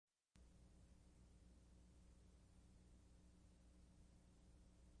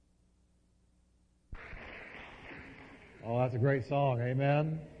Oh, that's a great song.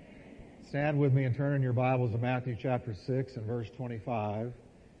 Amen. Stand with me and turn in your Bibles to Matthew chapter 6 and verse 25.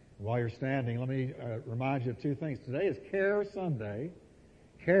 While you're standing, let me remind you of two things. Today is Care Sunday.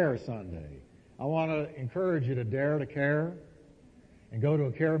 Care Sunday. I want to encourage you to dare to care and go to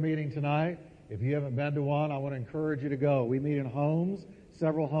a care meeting tonight. If you haven't been to one, I want to encourage you to go. We meet in homes,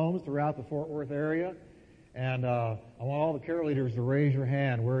 several homes throughout the Fort Worth area. And I want all the care leaders to raise your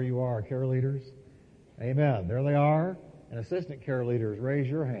hand where you are, care leaders. Amen. There they are. And assistant care leaders, raise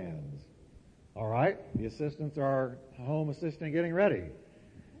your hands. All right. The assistants are home assisting, getting ready.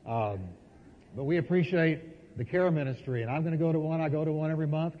 But we appreciate the care ministry. And I'm going to go to one. I go to one every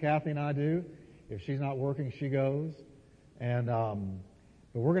month. Kathy and I do. If she's not working, she goes. And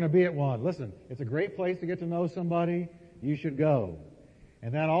but we're going to be at one. Listen, it's a great place to get to know somebody. You should go.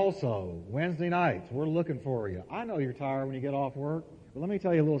 And then also, Wednesday nights, we're looking for you. I know you're tired when you get off work, but let me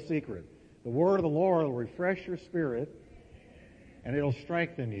tell you a little secret. The Word of the Lord will refresh your spirit, and it'll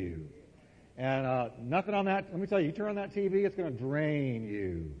strengthen you. And nothing on that. Let me tell you, you turn on that TV, it's going to drain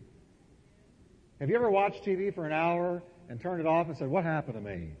you. Have you ever watched TV for an hour and turned it off and said, "What happened to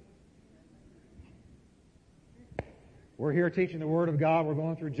me?" We're here teaching the Word of God. We're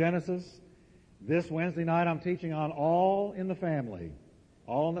going through Genesis. This Wednesday night, I'm teaching on all in the family.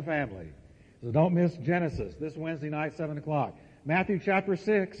 All in the family. So don't miss Genesis this Wednesday night, 7 o'clock. Matthew chapter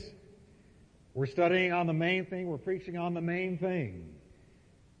 6. We're studying on the main thing. We're preaching on the main thing.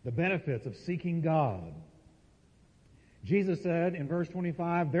 The benefits of seeking God. Jesus said in verse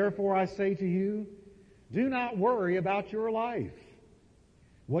 25, "Therefore I say to you, do not worry about your life,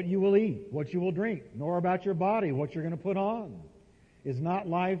 what you will eat, what you will drink, nor about your body, what you're going to put on. Is not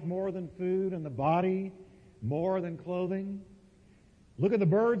life more than food, and the body more than clothing? Look at the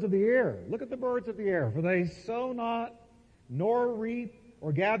birds of the air. Look at the birds of the air, for they sow not, nor reap,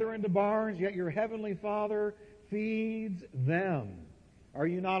 or gather into barns, yet your heavenly Father feeds them. Are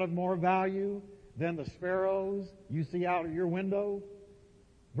you not of more value than the sparrows you see out of your window?"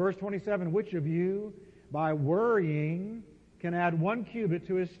 Verse 27, "Which of you, by worrying, can add 1 cubit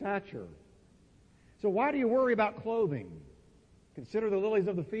to his stature?" So why do you worry about clothing? Consider the lilies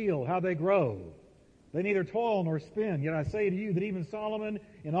of the field, how they grow. They neither toil nor spin. Yet I say to you that even Solomon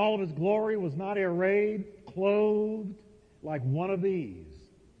in all of his glory was not arrayed, clothed like one of these.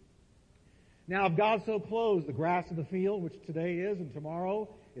 Now if God so clothes the grass of the field, which today is and tomorrow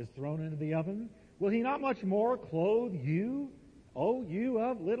is thrown into the oven, will he not much more clothe you, O you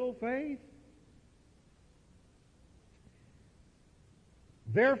of little faith?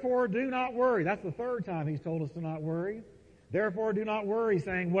 Therefore do not worry. That's the third time he's told us to not worry. Therefore do not worry,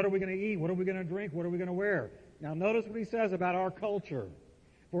 saying, what are we going to eat? What are we going to drink? What are we going to wear? Now notice what he says about our culture.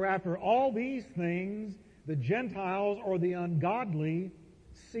 For after all these things, the Gentiles or the ungodly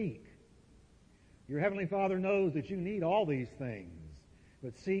seek. Your heavenly Father knows that you need all these things.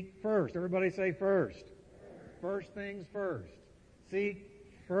 But seek first. Everybody say first. First things first. Seek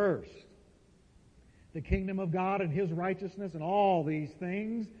first the kingdom of God and His righteousness, and all these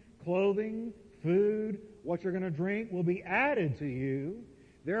things, clothing, food, what you're going to drink, will be added to you.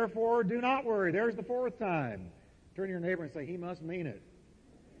 Therefore, do not worry. There's the fourth time. Turn to your neighbor and say, he must mean it.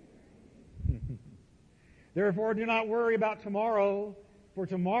 Therefore, do not worry about tomorrow, for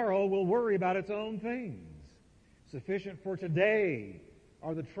tomorrow will worry about its own things. Sufficient for today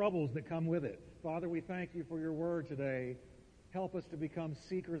are the troubles that come with it. Father, we thank you for your word today. Help us to become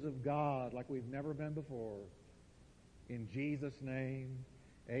seekers of God like we've never been before. In Jesus' name,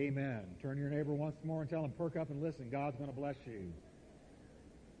 amen. Turn to your neighbor once more and tell him, perk up and listen. God's going to bless you.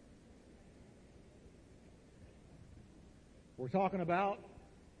 We're talking about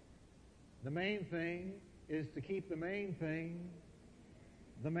the main thing is to keep the main thing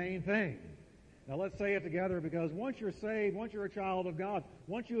the main thing. Now let's say it together, because once you're saved, once you're a child of God,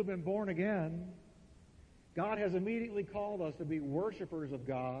 once you have been born again, God has immediately called us to be worshipers of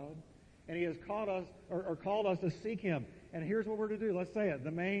God, and He has called us to seek Him. And here's what we're to do. Let's say it.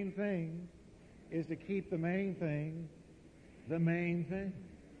 The main thing is to keep the main thing the main thing.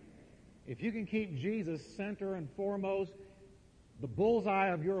 If you can keep Jesus center and foremost, the bullseye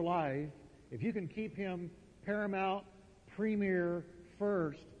of your life, if you can keep Him paramount, premier,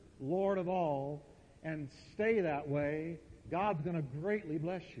 first, Lord of all, and stay that way, God's going to greatly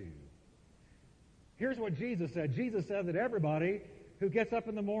bless you. Here's what Jesus said. Jesus said that everybody who gets up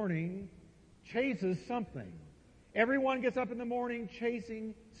in the morning chases something. Everyone gets up in the morning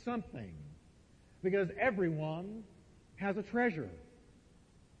chasing something, because everyone has a treasure.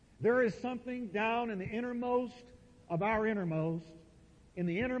 There is something down in the innermost of our innermost, in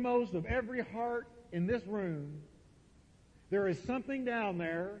the innermost of every heart in this room. There is something down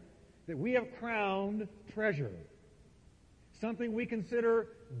there that we have crowned treasure. something we consider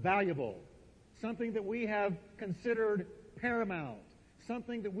valuable, something that we have considered paramount,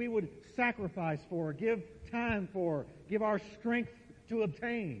 something that we would sacrifice for, give time for, give our strength to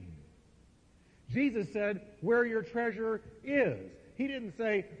obtain. Jesus said, where your treasure is. He didn't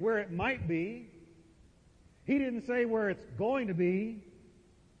say where it might be. He didn't say where it's going to be.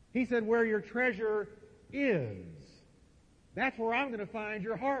 He said where your treasure is. That's where I'm going to find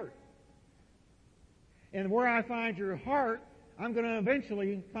your heart. And where I find your heart, I'm going to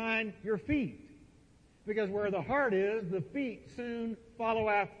eventually find your feet. Because where the heart is, the feet soon follow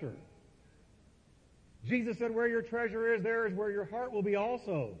after. Jesus said, where your treasure is, there is where your heart will be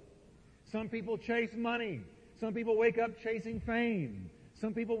also. Some people chase money. Some people wake up chasing fame.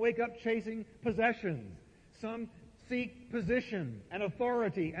 Some people wake up chasing possessions. Some seek position and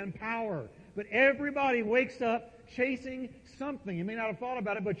authority and power. But everybody wakes up chasing something. You may not have thought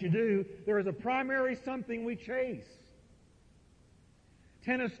about it, but you do. There is a primary something we chase.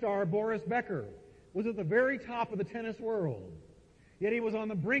 Tennis star Boris Becker was at the very top of the tennis world. Yet he was on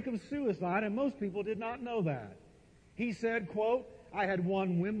the brink of suicide, and most people did not know that. He said, quote, I had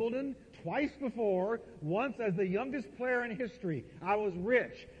won Wimbledon twice before, once as the youngest player in history. I was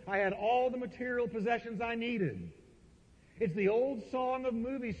rich. I had all the material possessions I needed. It's the old song of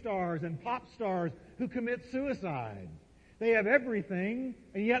movie stars and pop stars who commit suicide. They have everything,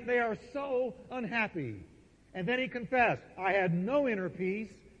 and yet they are so unhappy. And then he confessed, I had no inner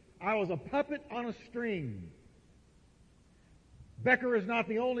peace. I was a puppet on a string. Becker is not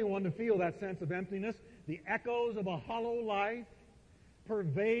the only one to feel that sense of emptiness. The echoes of a hollow life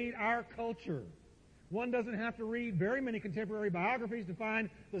pervade our culture. One doesn't have to read very many contemporary biographies to find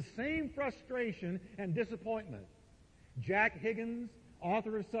the same frustration and disappointment. Jack Higgins,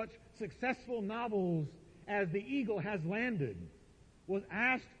 author of such successful novels as The Eagle Has Landed, was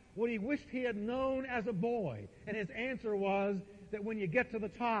asked what he wished he had known as a boy, and his answer was that when you get to the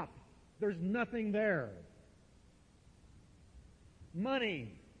top, there's nothing there.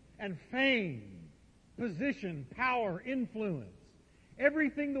 Money and fame, position, power, influence,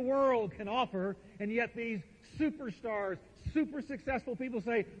 everything the world can offer, and yet these superstars, super successful people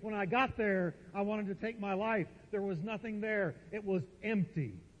say, when I got there, I wanted to take my life. There was nothing there. It was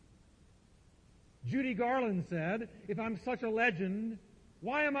empty. Judy Garland said, if I'm such a legend,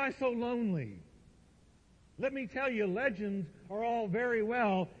 why am I so lonely? Let me tell you, legends are all very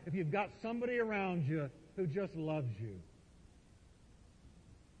well if you've got somebody around you who just loves you.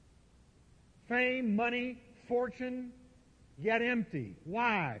 Fame, money, fortune, yet empty.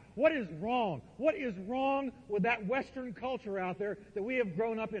 Why? What is wrong? What is wrong with that Western culture out there that we have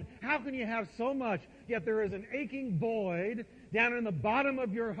grown up in? How can you have so much, yet there is an aching void down in the bottom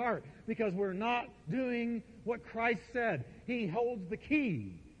of your heart because we're not doing what Christ said? He holds the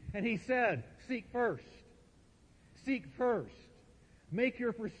key, and He said, seek first. Seek first. Make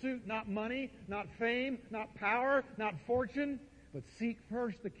your pursuit not money, not fame, not power, not fortune, but seek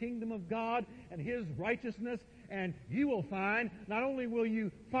first the kingdom of God and His righteousness, and you will find, not only will you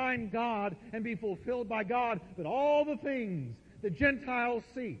find God and be fulfilled by God, but all the things the Gentiles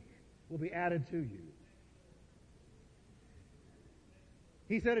seek will be added to you.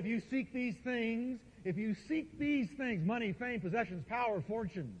 He said, if you seek these things, money, fame, possessions, power,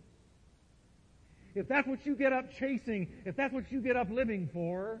 fortune, if that's what you get up chasing, if that's what you get up living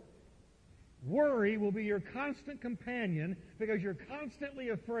for, worry will be your constant companion because you're constantly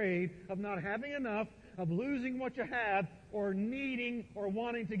afraid of not having enough, of losing what you have, or needing or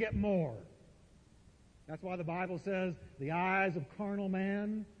wanting to get more. That's why the Bible says the eyes of carnal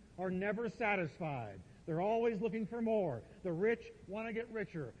man are never satisfied. They're always looking for more. The rich want to get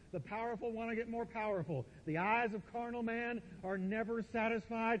richer. The powerful want to get more powerful. The eyes of carnal man are never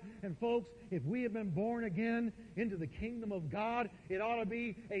satisfied. And folks, if we have been born again into the kingdom of God, it ought to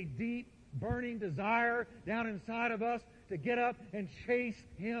be a deep, burning desire down inside of us to get up and chase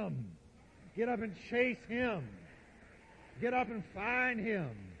Him. Get up and chase Him. Get up and find Him.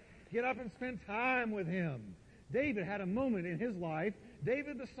 Get up and spend time with Him. David had a moment in his life.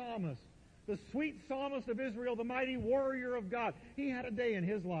 David the psalmist, the sweet psalmist of Israel, the mighty warrior of God. He had a day in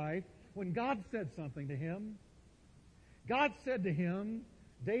his life when God said something to him. God said to him,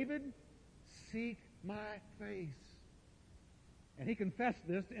 David, seek my face. And he confessed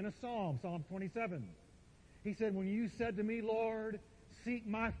this in a psalm, Psalm 27. He said, when you said to me, Lord, seek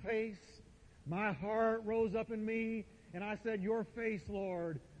my face, my heart rose up in me, and I said, your face,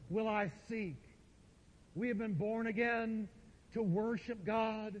 Lord, will I seek. We have been born again to worship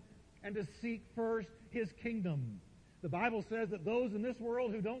God and to seek first His kingdom. The Bible says that those in this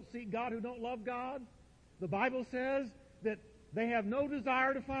world who don't seek God, who don't love God, the Bible says that they have no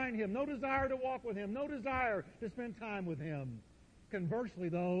desire to find Him, no desire to walk with Him, no desire to spend time with Him. Conversely,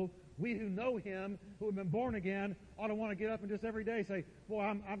 though, we who know Him, who have been born again, ought to want to get up and just every day say,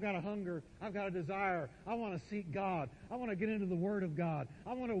 boy, I've got a hunger, I've got a desire, I want to seek God, I want to get into the Word of God,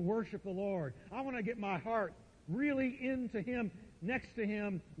 I want to worship the Lord, I want to get my heart really into Him, next to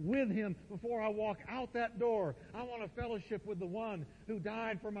Him, with Him, before I walk out that door. I want to fellowship with the one who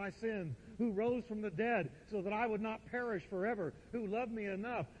died for my sins, who rose from the dead so that I would not perish forever, who loved me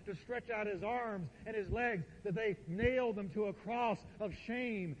enough to stretch out His arms and His legs, that they nailed them to a cross of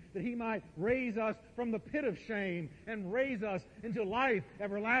shame, that He might raise us from the pit of shame and raise us into life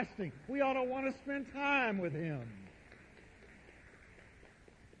everlasting. We ought to want to spend time with Him.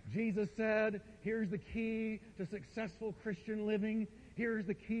 Jesus said, here's the key to successful Christian living. Here's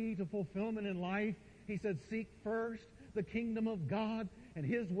the key to fulfillment in life. He said, seek first the kingdom of God and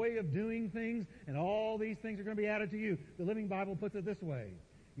His way of doing things, and all these things are going to be added to you. The Living Bible puts it this way.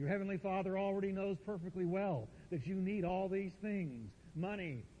 Your Heavenly Father already knows perfectly well that you need all these things: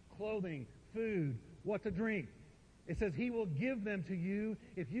 money, clothing, food, what to drink. It says He will give them to you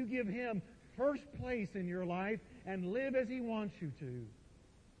if you give Him first place in your life and live as He wants you to.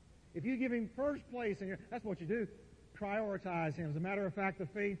 If you give Him first place in that's what you do. Prioritize Him. As a matter of fact, the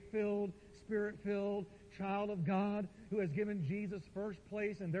faith-filled, Spirit-filled child of God who has given Jesus first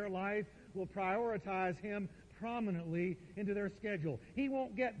place in their life will prioritize Him prominently into their schedule. He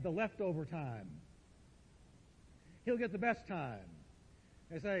won't get the leftover time. He'll get the best time.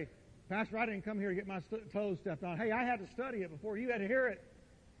 They say, Pastor, I didn't come here to get my toes stepped on. Hey, I had to study it before you had to hear it.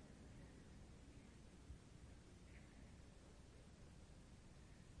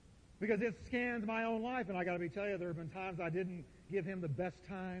 Because it scans my own life, and I got to tell you, there have been times I didn't give Him the best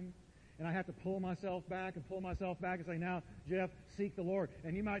time, and I have to pull myself back and say, now, Jeff, seek the Lord.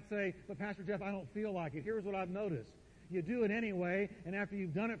 And you might say, but Pastor Jeff, I don't feel like it. Here's what I've noticed. You do it anyway, and after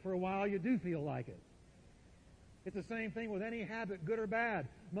you've done it for a while, you do feel like it. It's the same thing with any habit, good or bad.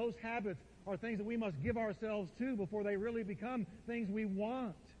 Most habits are things that we must give ourselves to before they really become things we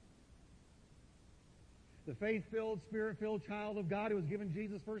want. The faith-filled, Spirit-filled child of God who has given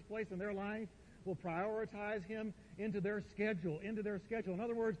Jesus first place in their life will prioritize Him into their schedule. In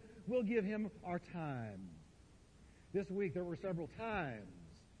other words, we'll give Him our time. This week there were several times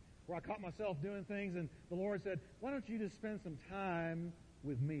where I caught myself doing things, and the Lord said, why don't you just spend some time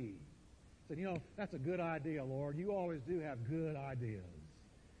with me? I said, that's a good idea, Lord. You always do have good ideas.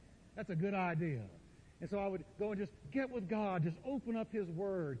 That's a good idea. And so I would go and just get with God, just open up His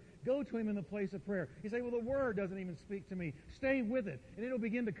Word, go to Him in the place of prayer. You say, well, the Word doesn't even speak to me. Stay with it, and it'll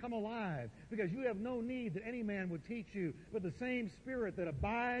begin to come alive, because you have no need that any man would teach you, but the same Spirit that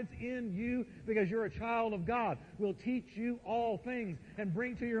abides in you, because you're a child of God, will teach you all things and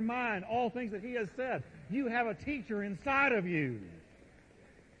bring to your mind all things that He has said. You have a teacher inside of you.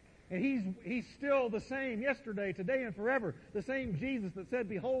 And he's still the same yesterday, today, and forever. The same Jesus that said,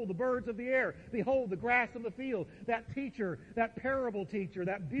 behold the birds of the air, behold the grass of the field. That teacher, that parable teacher,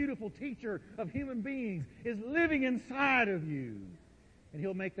 that beautiful teacher of human beings is living inside of you. And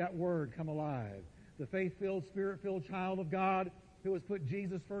He'll make that Word come alive. The faith-filled, Spirit-filled child of God who has put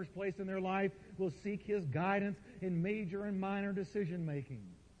Jesus first place in their life will seek His guidance in major and minor decision-making.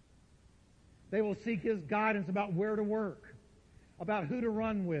 They will seek His guidance about where to work, about who to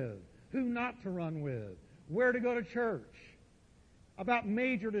run with, who not to run with, where to go to church, about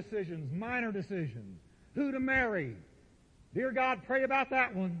major decisions, minor decisions, who to marry. Dear God, pray about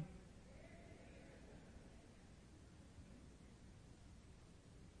that one.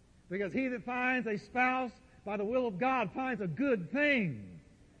 Because he that finds a spouse by the will of God finds a good thing.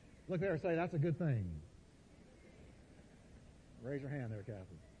 Look there and say, that's a good thing. Raise your hand there,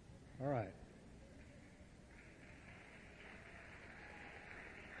 Kathy. All right.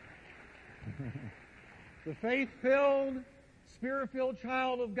 The faith-filled, Spirit-filled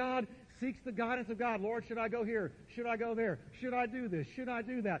child of God seeks the guidance of God. Lord, should I go here? Should I go there? Should I do this? Should I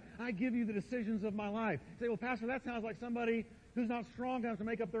do that? I give you the decisions of my life. You say, well, Pastor, that sounds like somebody who's not strong enough to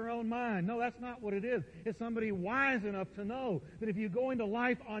make up their own mind. No, that's not what it is. It's somebody wise enough to know that if you go into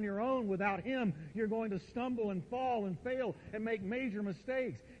life on your own without Him, you're going to stumble and fall and fail and make major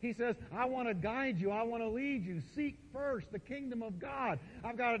mistakes. He says, I want to guide you. I want to lead you. Seek first the kingdom of God.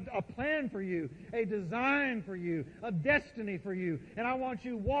 I've got a plan for you, a design for you, a destiny for you. And I want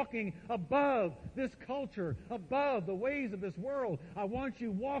you walking above this culture, above the ways of this world. I want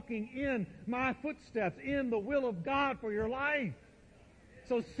you walking in my footsteps, in the will of God for your life.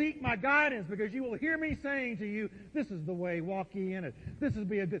 So seek my guidance, because you will hear me saying to you, this is the way, walk ye in it. This is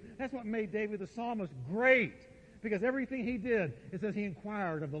be a good. That's what made David the psalmist great, because everything he did, it says he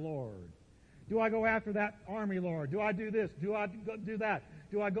inquired of the Lord. Do I go after that army, Lord? Do I do this? Do I do that?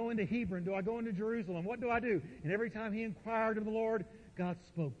 Do I go into Hebron? Do I go into Jerusalem? What do I do? And every time he inquired of the Lord, God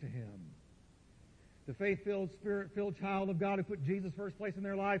spoke to him. The faith-filled, spirit-filled child of God who put Jesus first place in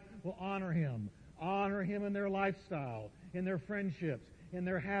their life will honor him. Honor him in their lifestyle, in their friendships, in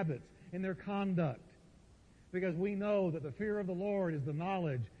their habits, in their conduct. Because we know that the fear of the Lord is the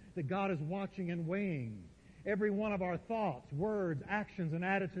knowledge that God is watching and weighing every one of our thoughts, words, actions, and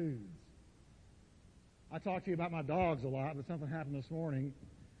attitudes. I talk to you about my dogs a lot, but something happened this morning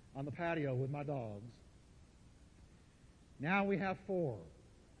on the patio with my dogs. Now we have 4.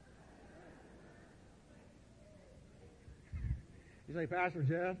 You say, Pastor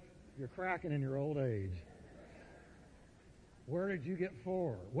Jeff, you're cracking in your old age. Where did you get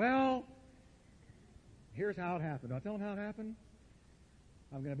 4? Well, here's how it happened. Do I tell them how it happened?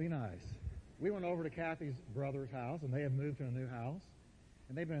 I'm going to be nice. We went over to Kathy's brother's house, and they have moved to a new house.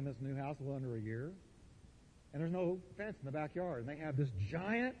 And they've been in this new house a little under a year. And there's no fence in the backyard. And they have this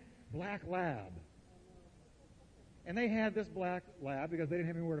giant black lab. And they had this black lab, because they didn't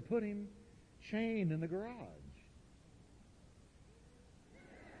have anywhere to put him, chained in the garage.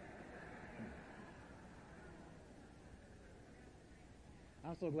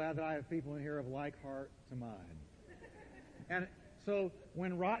 I'm so glad that I have people in here of like heart to mine. And so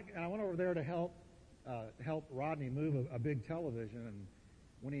when I went over there to help Rodney move a big television, and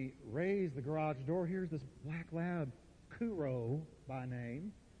when he raised the garage door, here's this black lab, Kuro by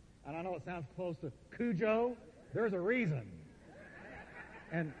name. And I know it sounds close to Cujo. There's a reason.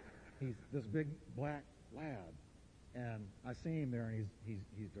 And he's this big black lab. And I see him there, and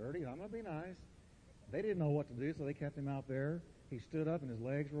he's dirty. I'm going to be nice. They didn't know what to do, so they kept him out there. He stood up, and his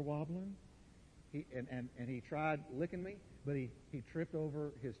legs were wobbling. And he tried licking me, but he tripped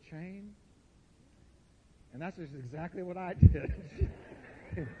over his chain. And that's just exactly what I did.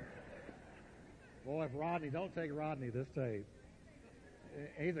 Boy, if Rodney, don't take Rodney this tape.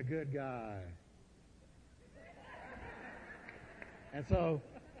 He's a good guy. And so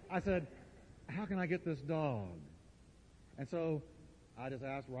I said, how can I get this dog? And so I just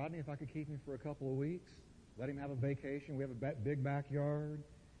asked Rodney if I could keep him for a couple of weeks, let him have a vacation. We have a big backyard.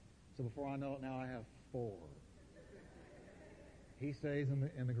 So before I know it, now I have 4. He stays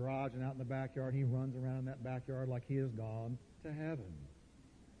in the garage and out in the backyard. He runs around in that backyard like he has gone to heaven.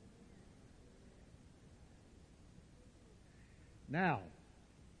 Now,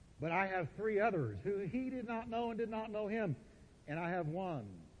 but I have 3 others who he did not know and did not know him. And I have one,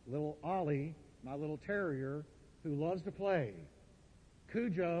 little Ollie, my little terrier, who loves to play.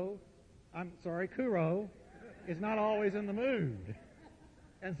 Kuro is not always in the mood.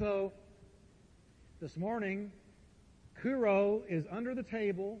 And so, this morning, Kuro is under the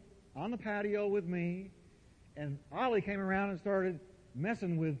table on the patio with me, and Ollie came around and started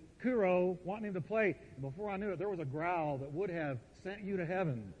messing with Kuro, wanting him to play. And before I knew it, there was a growl that would have sent you to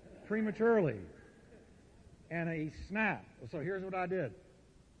heaven prematurely. And he snapped. So here's what I did.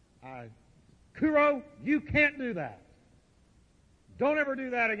 Kuro, you can't do that. Don't ever do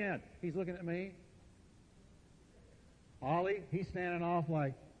that again. He's looking at me. Ollie, he's standing off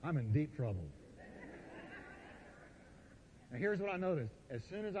like I'm in deep trouble. Now here's what I noticed. As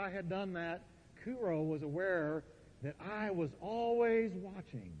soon as I had done that, Kuro was aware that I was always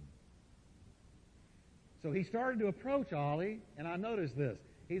watching. So he started to approach Ollie, and I noticed this.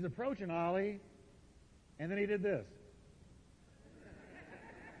 He's approaching Ollie, and then he did this.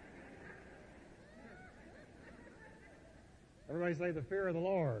 Everybody say the fear of the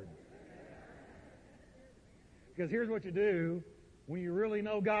Lord. Because here's what you do when you really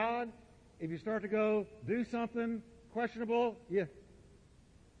know God. If you start to go do something questionable,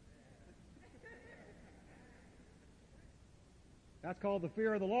 that's called the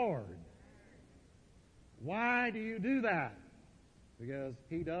fear of the Lord. Why do you do that? Because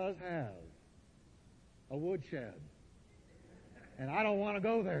he does have a woodshed. And I don't want to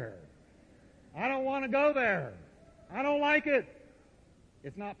go there. I don't want to go there. I don't like it.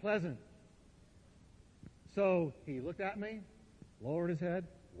 It's not pleasant. So he looked at me, lowered his head,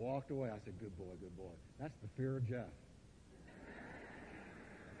 walked away. I said, good boy, good boy. That's the fear of Jeff.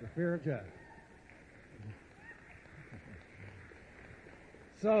 The fear of Jeff.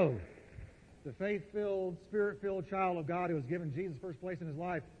 So, the faith-filled, spirit-filled child of God who has given Jesus first place in his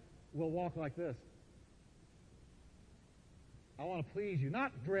life will walk like this. I want to please you.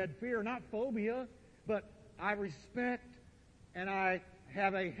 Not dread, fear, not phobia, but I respect and I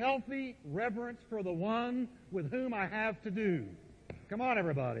have a healthy reverence for the one with whom I have to do. Come on,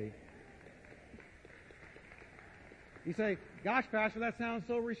 everybody. You say, gosh, Pastor, that sounds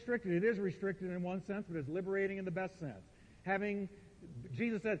so restricted. It is restricted in one sense, but it's liberating in the best sense. Having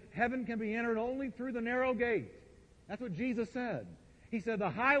Jesus said, heaven can be entered only through the narrow gate. That's what Jesus said. He said, the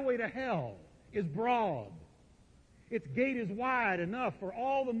highway to hell is broad. Its gate is wide enough for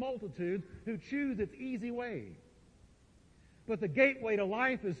all the multitudes who choose its easy way. But the gateway to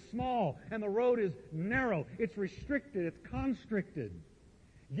life is small, and the road is narrow. It's restricted. It's constricted.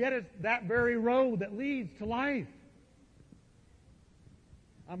 Yet it's that very road that leads to life.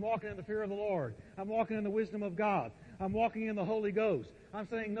 I'm walking in the fear of the Lord. I'm walking in the wisdom of God. I'm walking in the Holy Ghost. I'm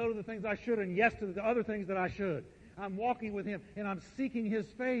saying no to the things I should and yes to the other things that I should. I'm walking with Him, and I'm seeking His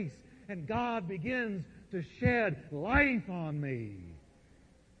face, and God begins to shed life on me.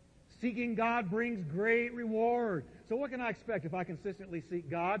 Seeking God brings great reward. So what can I expect if I consistently seek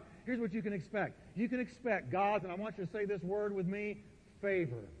God? Here's what you can expect. You can expect God's, and I want you to say this word with me,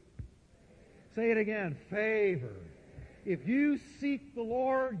 favor. Say it again, favor. If you seek the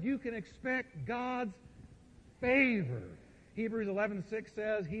Lord, you can expect God's favor. Hebrews 11:6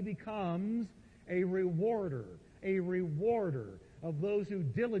 says, He becomes a rewarder of those who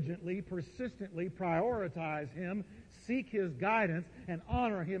diligently, persistently prioritize Him, seek His guidance, and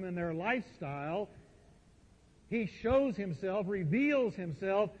honor Him in their lifestyle. He shows Himself, reveals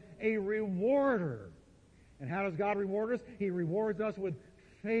Himself, a rewarder. And how does God reward us? He rewards us with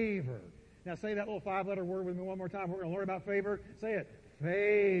favor. Now say that little 5-letter word with me one more time. We're going to learn about favor. Say it.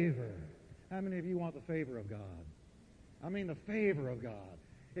 Favor. How many of you want the favor of God? I mean the favor of God.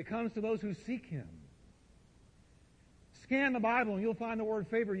 It comes to those who seek Him. Scan the Bible and you'll find the word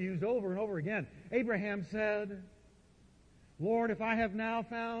favor used over and over again. Abraham said, Lord, if I have now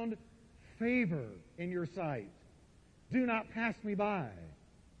found favor in your sight, do not pass me by.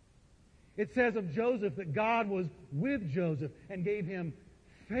 It says of Joseph that God was with Joseph and gave him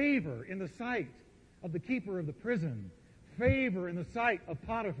favor in the sight of the keeper of the prison, favor in the sight of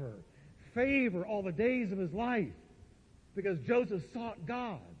Potiphar, favor all the days of his life because Joseph sought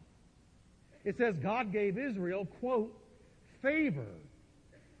God. It says God gave Israel, quote, favor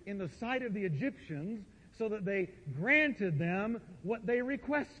in the sight of the Egyptians so that they granted them what they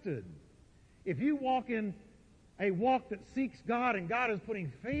requested. If you walk in a walk that seeks God and God is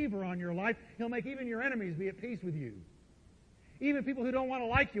putting favor on your life, He'll make even your enemies be at peace with you. Even people who don't want to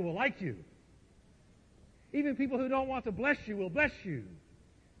like you will like you. Even people who don't want to bless you will bless you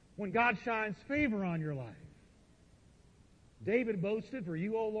when God shines favor on your life. David boasted, for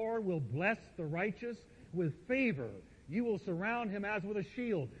you, O Lord, will bless the righteous with favor. You will surround him as with a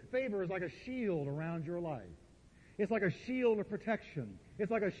shield. Favor is like a shield around your life. It's like a shield of protection.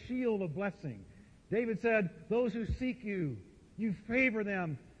 It's like a shield of blessing. David said, those who seek you, you favor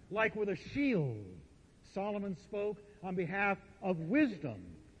them like with a shield. Solomon spoke on behalf of wisdom.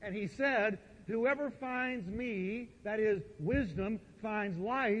 And he said, whoever finds me, that is, wisdom, finds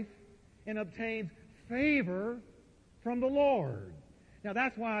life and obtains favor from the Lord. Now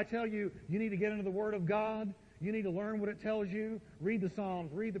that's why I tell you, you need to get into the Word of God. You need to learn what it tells you. Read the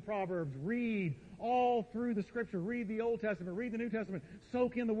Psalms, read the Proverbs, read all through the Scripture. Read the Old Testament, read the New Testament.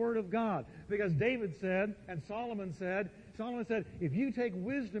 Soak in the Word of God. Because David said, and Solomon said, if you take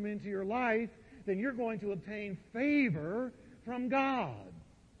wisdom into your life, then you're going to obtain favor from God.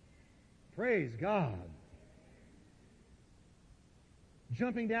 Praise God.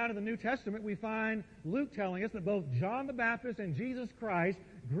 Jumping down to the New Testament, we find Luke telling us that both John the Baptist and Jesus Christ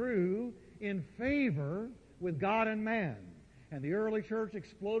grew in favor with God and man. And the early church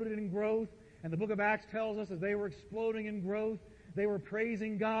exploded in growth. And the book of Acts tells us as they were exploding in growth, they were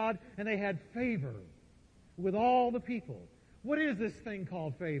praising God, and they had favor with all the people. What is this thing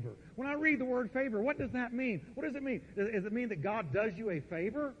called favor? When I read the word favor, what does that mean? What does it mean? Does it mean that God does you a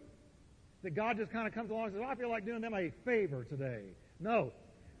favor? That God just kind of comes along and says, I feel like doing them a favor today. No.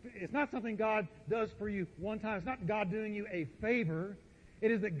 It's not something God does for you one time. It's not God doing you a favor.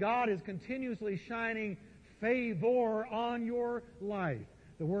 It is that God is continuously shining favor on your life.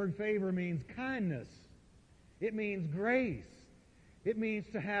 The word favor means kindness. It means grace. It means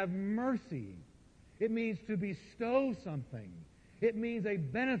to have mercy. It means to bestow something. It means a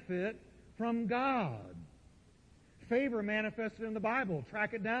benefit from God. Favor manifested in the Bible.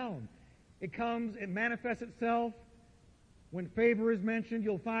 Track it down. It manifests itself. When favor is mentioned,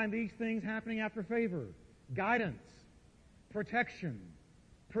 you'll find these things happening after favor. Guidance, protection,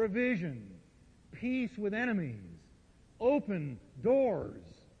 provision, peace with enemies, open doors.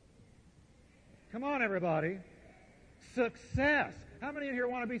 Come on, everybody. Success. How many in here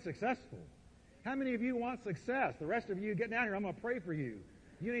want to be successful? How many of you want success? The rest of you, get down here. I'm going to pray for you.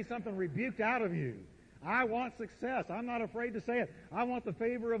 You need something rebuked out of you. I want success. I'm not afraid to say it. I want the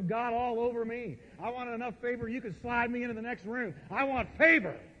favor of God all over me. I want enough favor you can slide me into the next room. I want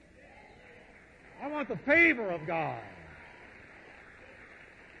favor. I want the favor of God.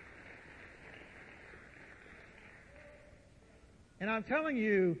 And I'm telling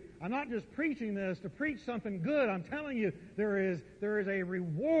you, I'm not just preaching this to preach something good. I'm telling you, there is a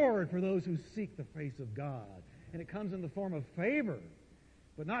reward for those who seek the face of God. And it comes in the form of favor,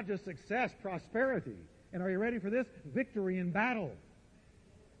 but not just success, prosperity. And are you ready for this? Victory in battle.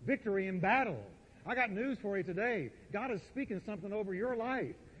 Victory in battle. I got news for you today. God is speaking something over your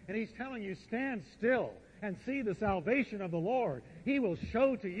life. And He's telling you, stand still and see the salvation of the Lord. He will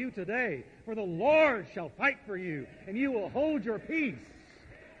show to you today, for the Lord shall fight for you, and you will hold your peace.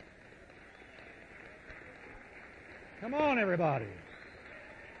 Come on, everybody.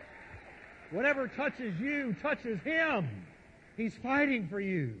 Whatever touches you touches Him. He's fighting for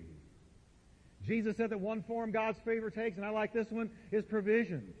you. Jesus said that one form God's favor takes, and I like this one, is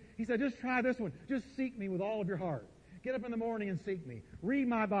provision. He said, just try this one. Just seek me with all of your heart. Get up in the morning and seek me. Read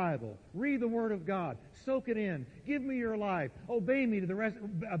my Bible. Read the Word of God. Soak it in. Give me your life. Obey me to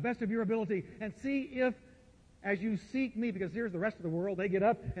the best of your ability. And see if, as you seek me, because here's the rest of the world, they get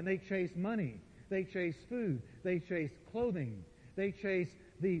up and they chase money. They chase food. They chase clothing. They chase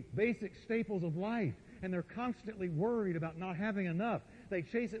the basic staples of life. And they're constantly worried about not having enough. They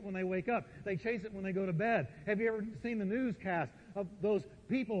chase it when they wake up. They chase it when they go to bed. Have you ever seen the newscast of those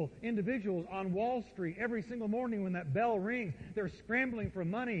people, individuals on Wall Street every single morning when that bell rings? They're scrambling for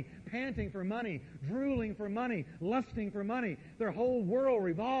money, panting for money, drooling for money, lusting for money. Their whole world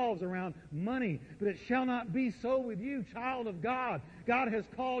revolves around money. But it shall not be so with you, child of God. God has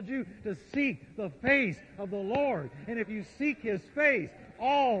called you to seek the face of the Lord. And if you seek His face,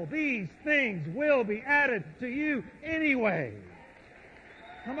 all these things will be added to you anyway.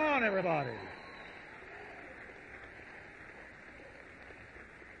 Come on, everybody.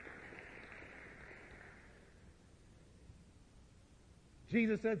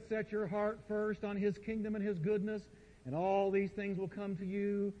 Jesus said, set your heart first on His kingdom and His goodness, and all these things will come to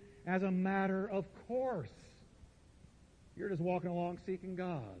you as a matter of course. You're just walking along seeking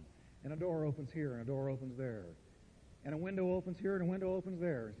God, and a door opens here and a door opens there. And a window opens here and a window opens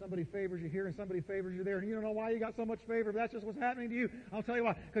there. And somebody favors you here and somebody favors you there. And you don't know why you got so much favor, but that's just what's happening to you. I'll tell you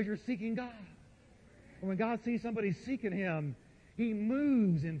why. Because you're seeking God. And when God sees somebody seeking Him, He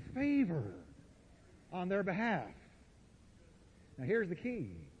moves in favor on their behalf. Now here's the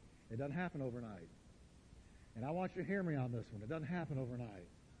key. It doesn't happen overnight. And I want you to hear me on this one. It doesn't happen overnight.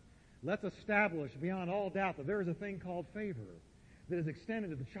 Let's establish beyond all doubt that there is a thing called favor that is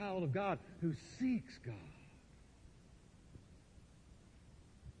extended to the child of God who seeks God.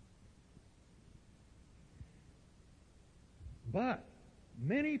 But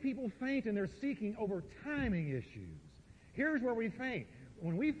many people faint in their seeking over timing issues. Here's where we faint.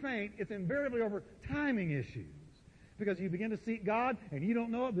 When we faint, it's invariably over timing issues. Because you begin to seek God, and you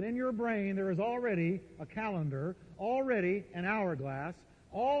don't know it, but in your brain there is already a calendar, already an hourglass,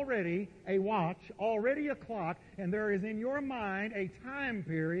 already a watch, already a clock, and there is in your mind a time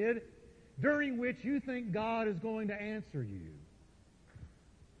period during which you think God is going to answer you.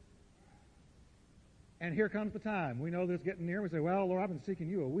 And here comes the time. We know this getting near. We say, well, Lord, I've been seeking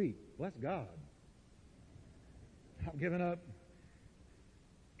you a week. Bless God. I've given up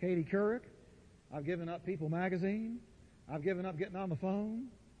Katie Couric. I've given up People Magazine. I've given up getting on the phone.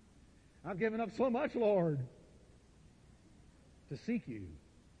 I've given up so much, Lord, to seek you.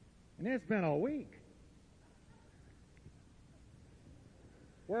 And it's been a week.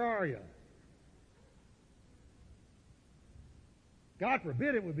 Where are you? God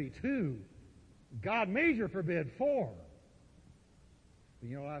forbid it would be 2. God major forbid 4. But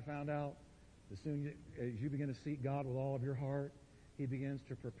you know what I found out? As soon as you begin to seek God with all of your heart, He begins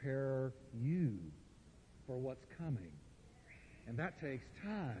to prepare you for what's coming. And that takes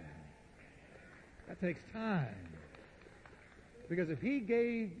time. That takes time. Because if He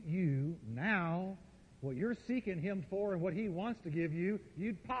gave you now what you're seeking Him for and what He wants to give you,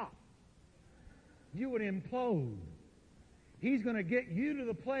 you'd pop. You would implode. He's going to get you to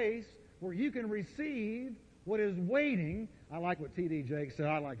the place where you can receive what is waiting. I like what T.D. Jakes said.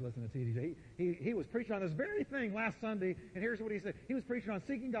 I like listening to T.D. Jakes. He was preaching on this very thing last Sunday, and here's what he said. He was preaching on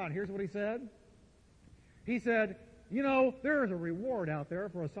seeking God. Here's what he said. He said, you know, there is a reward out there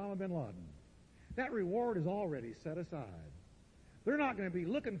for Osama bin Laden. That reward is already set aside. They're not going to be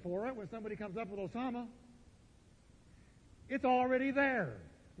looking for it when somebody comes up with Osama. It's already there.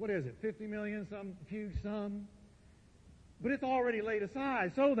 What is it, 50 million, some huge sum? But it's already laid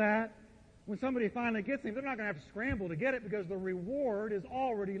aside so that when somebody finally gets him, they're not going to have to scramble to get it because the reward is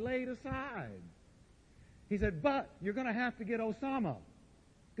already laid aside. He said, but you're going to have to get Osama.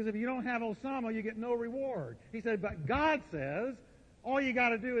 Because if you don't have Osama, you get no reward. He said, but God says, all you got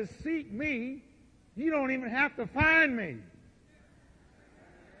to do is seek me. You don't even have to find me.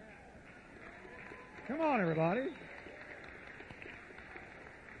 Come on, everybody.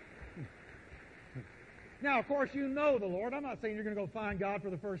 Now, of course, you know the Lord. I'm not saying you're going to go find God for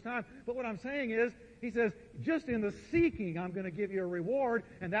the first time, but what I'm saying is, he says, just in the seeking, I'm going to give you a reward,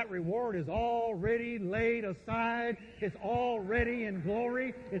 and that reward is already laid aside. It's already in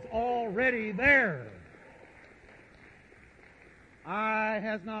glory. It's already there. Eye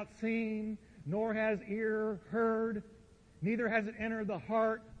has not seen, nor has ear heard, neither has it entered the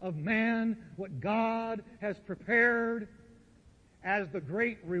heart of man what God has prepared as the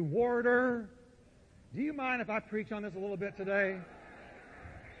great rewarder. Do you mind if I preach on this a little bit today?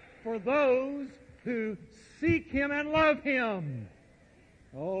 For those who seek Him and love Him.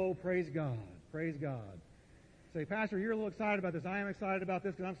 Oh, praise God. Praise God. Say, Pastor, you're a little excited about this. I am excited about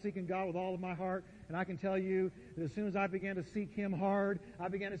this because I'm seeking God with all of my heart. And I can tell you that as soon as I began to seek Him hard, I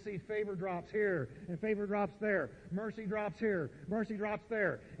began to see favor drops here and favor drops there. Mercy drops here. Mercy drops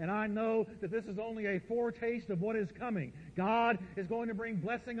there. And I know that this is only a foretaste of what is coming. God is going to bring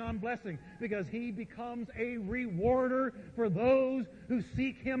blessing on blessing because He becomes a rewarder for those who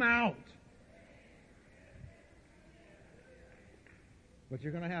seek Him out. But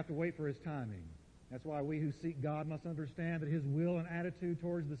you're going to have to wait for His timing. That's why we who seek God must understand that His will and attitude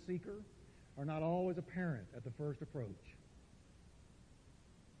towards the seeker are not always apparent at the first approach.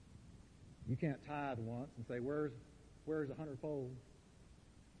 You can't tithe once and say, where's a hundredfold?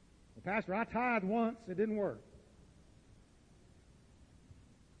 Well, Pastor, I tithed once. It didn't work.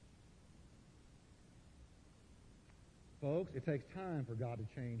 Folks, it takes time for God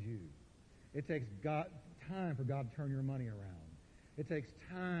to change you. It takes time for God to turn your money around. It takes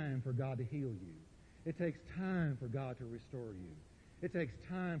time for God to heal you. It takes time for God to restore you. It takes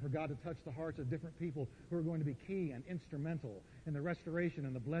time for God to touch the hearts of different people who are going to be key and instrumental in the restoration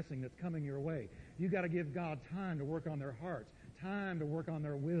and the blessing that's coming your way. You've got to give God time to work on their hearts, time to work on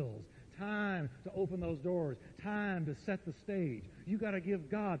their wills, time to open those doors, time to set the stage. You've got to give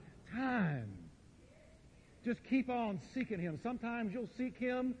God time. Just keep on seeking Him. Sometimes you'll seek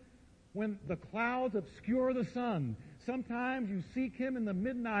Him when the clouds obscure the sun. Sometimes you seek Him in the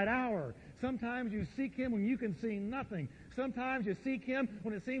midnight hour. Sometimes you seek Him when you can see nothing. Sometimes you seek Him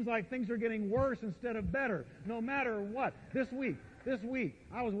when it seems like things are getting worse instead of better. No matter what. This week,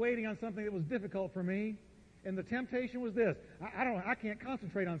 I was waiting on something that was difficult for me. And the temptation was this. I can't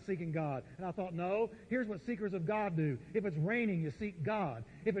concentrate on seeking God. And I thought, no, here's what seekers of God do. If it's raining, you seek God.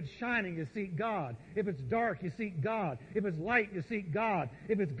 If it's shining, you seek God. If it's dark, you seek God. If it's light, you seek God.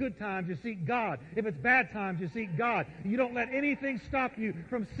 If it's good times, you seek God. If it's bad times, you seek God. You don't let anything stop you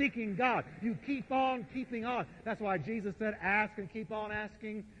from seeking God. You keep on keeping on. That's why Jesus said, ask and keep on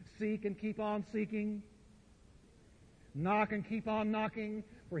asking. Seek and keep on seeking. Knock and keep on knocking.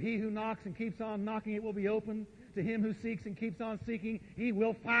 For he who knocks and keeps on knocking, it will be open. To him who seeks and keeps on seeking, he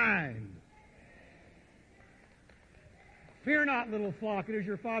will find. Fear not, little flock. It is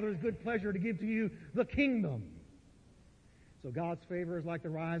your Father's good pleasure to give to you the kingdom. So God's favor is like the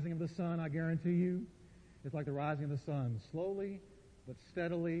rising of the sun, I guarantee you. It's like the rising of the sun. Slowly but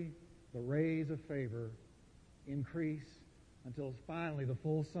steadily, the rays of favor increase until finally the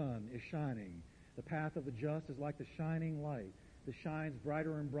full sun is shining. The path of the just is like the shining light that shines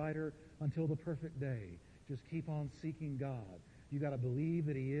brighter and brighter until the perfect day. Just keep on seeking God. You got to believe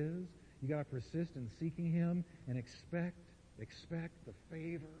that He is. You got to persist in seeking Him and expect the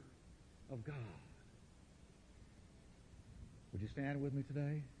favor of God. Would you stand with me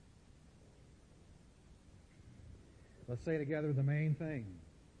today? Let's say together, the main thing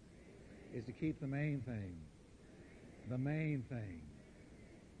is to keep the main thing. The main thing.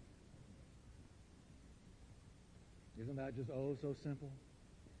 Isn't that just so simple?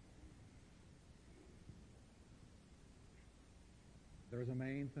 There's a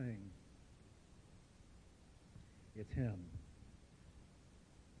main thing. It's Him.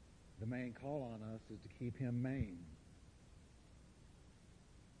 The main call on us is to keep Him main.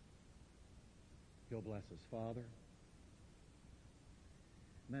 He'll bless us. Father,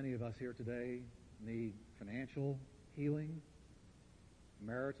 many of us here today need financial healing,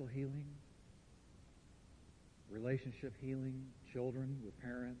 marital healing, relationship healing, children with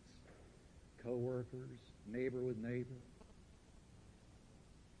parents, co-workers, neighbor with neighbor.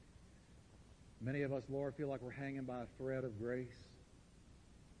 Many of us, Lord, feel like we're hanging by a thread of grace.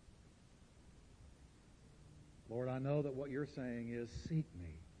 Lord, I know that what You're saying is, seek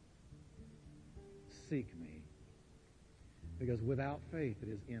me. Seek me. Because without faith, it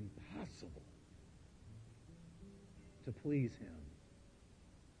is impossible to please Him.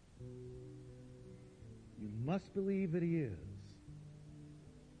 You must believe that He is,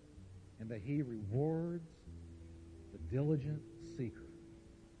 and that He rewards the diligent seeker.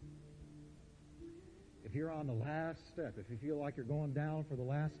 If you're on the last step, if you feel like you're going down for the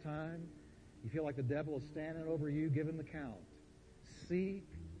last time, You feel like the devil is standing over you, giving the count. Seek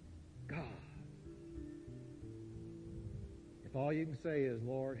God. If all you can say is,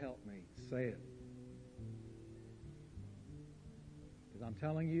 Lord, help me, say it. Because I'm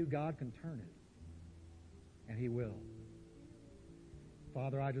telling you, God can turn it. And He will.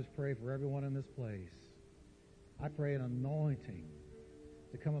 Father, I just pray for everyone in this place. I pray an anointing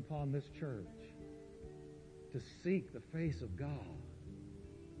to come upon this church, to seek the face of God,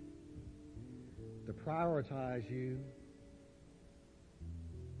 to prioritize you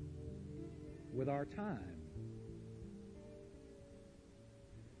with our time,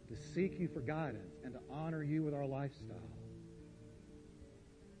 to seek you for guidance, and to honor you with our lifestyle.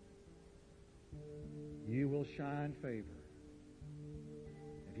 You will shine favor.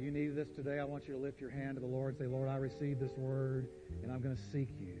 If you need this today, I want you to lift your hand to the Lord and say, Lord, I receive this word, and I'm going to seek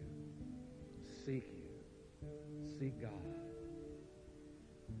you. Seek you. Seek God.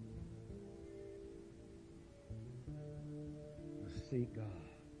 Seek God.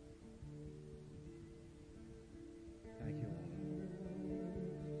 Thank you, Lord.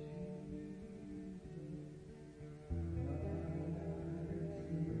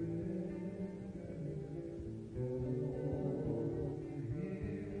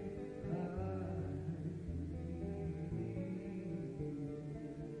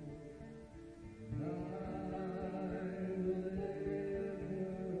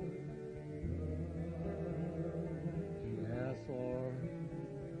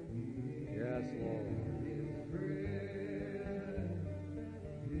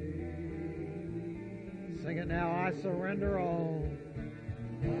 Sing it now. I surrender all.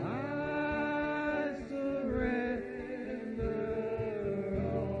 I surrender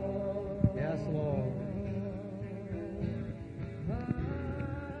all. Yes, Lord.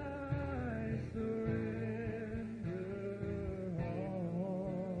 I surrender all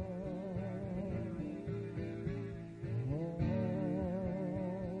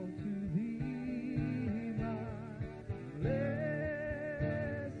to Thee, my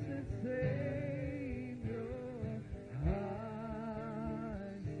blessed Savior.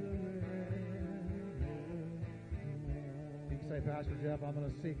 Say, Pastor Jeff, I'm going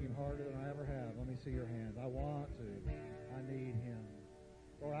to seek Him harder than I ever have. Let me see your hands. I want to. I need Him.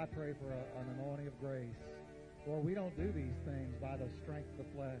 Lord, I pray for an anointing of grace. Lord, we don't do these things by the strength of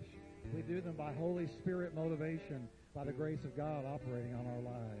the flesh. We do them by Holy Spirit motivation, by the grace of God operating on our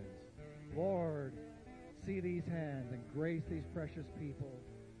lives. Lord, see these hands and grace these precious people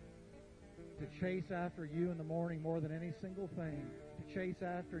to chase after you in the morning more than any single thing, to chase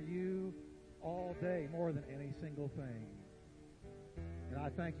after you all day more than any single thing. And I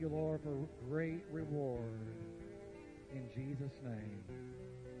thank you, Lord, for great reward in Jesus' name.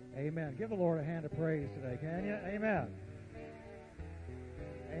 Amen. Give the Lord a hand of praise today, can you? Amen.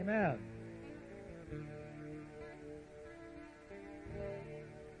 Amen.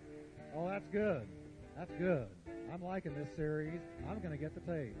 Oh, that's good. That's good. I'm liking this series. I'm going to get the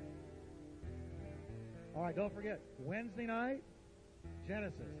tape. All right, don't forget, Wednesday night,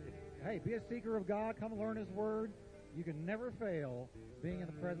 Genesis. Hey, be a seeker of God. Come learn His Word. You can never fail being in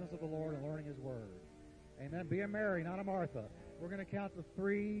the presence of the Lord and learning His Word. Amen. Be a Mary, not a Martha. We're going to count to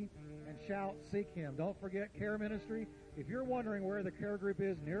 3 and shout, seek Him. Don't forget Care Ministry. If you're wondering where the care group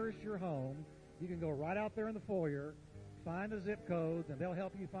is nearest your home, you can go right out there in the foyer, find the zip codes, and they'll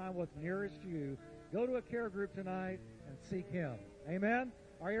help you find what's nearest you. Go to a care group tonight and seek Him. Amen?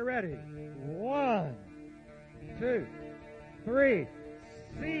 Are you ready? 1, 2, 3.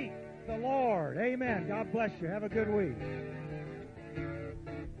 Seek the Lord. Amen. God bless you. Have a good week.